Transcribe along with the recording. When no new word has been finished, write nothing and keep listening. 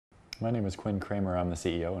My name is Quinn Kramer. I'm the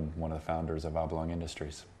CEO and one of the founders of Oblong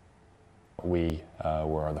Industries. We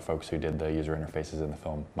were the folks who did the user interfaces in the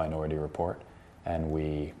film Minority Report, and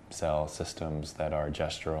we sell systems that are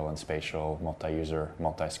gestural and spatial, multi-user,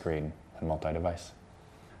 multi-screen, and multi-device.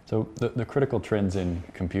 So the critical trends in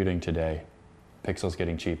computing today, pixels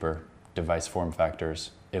getting cheaper, device form factors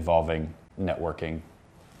evolving, networking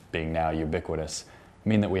being now ubiquitous,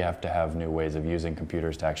 mean that we have to have new ways of using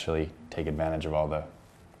computers to actually take advantage of all the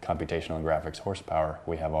computational and graphics horsepower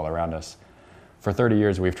we have all around us. For 30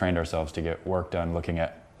 years, we've trained ourselves to get work done looking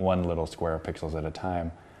at one little square of pixels at a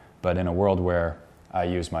time. But in a world where I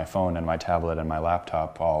use my phone and my tablet and my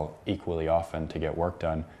laptop all equally often to get work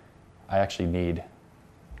done, I actually need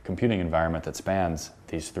a computing environment that spans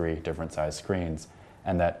these three different size screens,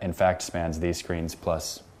 and that in fact spans these screens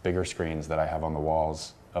plus bigger screens that I have on the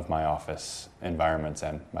walls of my office environments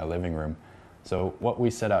and my living room. So what we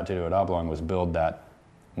set out to do at Oblong was build that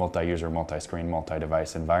multi-user, multi-screen,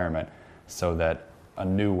 multi-device environment so that a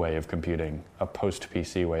new way of computing, a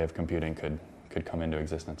post-PC way of computing could come into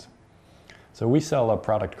existence. So we sell a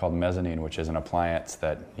product called Mezzanine, which is an appliance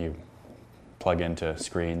that you plug into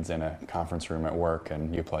screens in a conference room at work,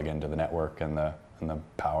 and you plug into the network and the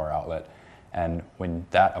power outlet. And when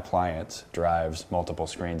that appliance drives multiple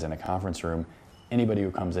screens in a conference room, anybody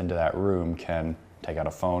who comes into that room can take out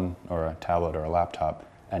a phone or a tablet or a laptop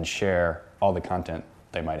and share all the content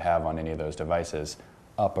they might have on any of those devices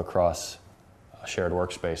up across a shared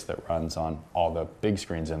workspace that runs on all the big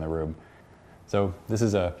screens in the room. So this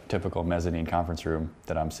is a typical Mezzanine conference room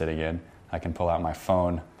that I'm sitting in. I can pull out my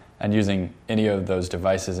phone, and using any of those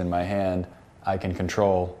devices in my hand, I can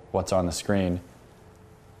control what's on the screen.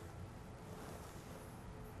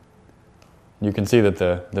 You can see that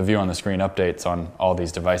the view on the screen updates on all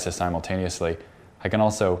these devices simultaneously. I can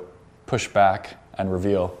also push back and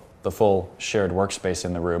reveal the full shared workspace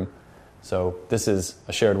in the room. So this is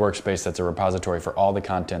a shared workspace that's a repository for all the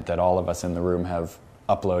content that all of us in the room have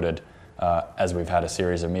uploaded as we've had a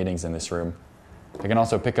series of meetings in this room. I can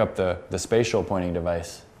also pick up the spatial pointing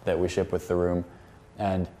device that we ship with the room,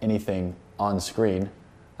 and anything on screen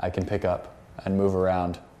I can pick up and move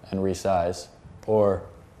around and resize, or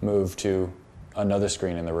move to another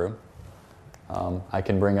screen in the room. I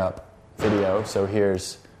can bring up video, so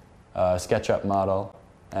here's a SketchUp model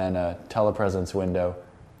and a telepresence window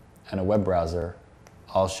and a web browser,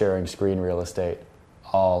 all sharing screen real estate,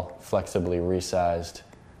 all flexibly resized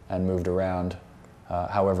and moved around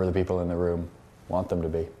however the people in the room want them to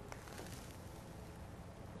be.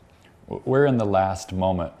 We're in the last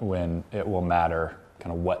moment when it will matter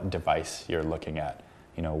kind of what device you're looking at.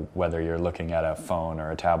 You know, whether you're looking at a phone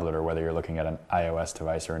or a tablet, or whether you're looking at an iOS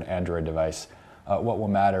device or an Android device, what will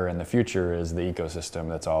matter in the future is the ecosystem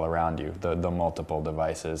that's all around you, the multiple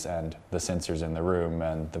devices and the sensors in the room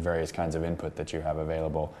and the various kinds of input that you have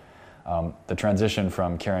available. The transition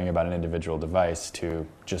from caring about an individual device to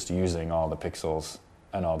just using all the pixels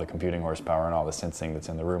and all the computing horsepower and all the sensing that's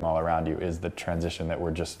in the room all around you is the transition that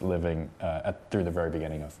we're just living through the very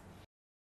beginning of.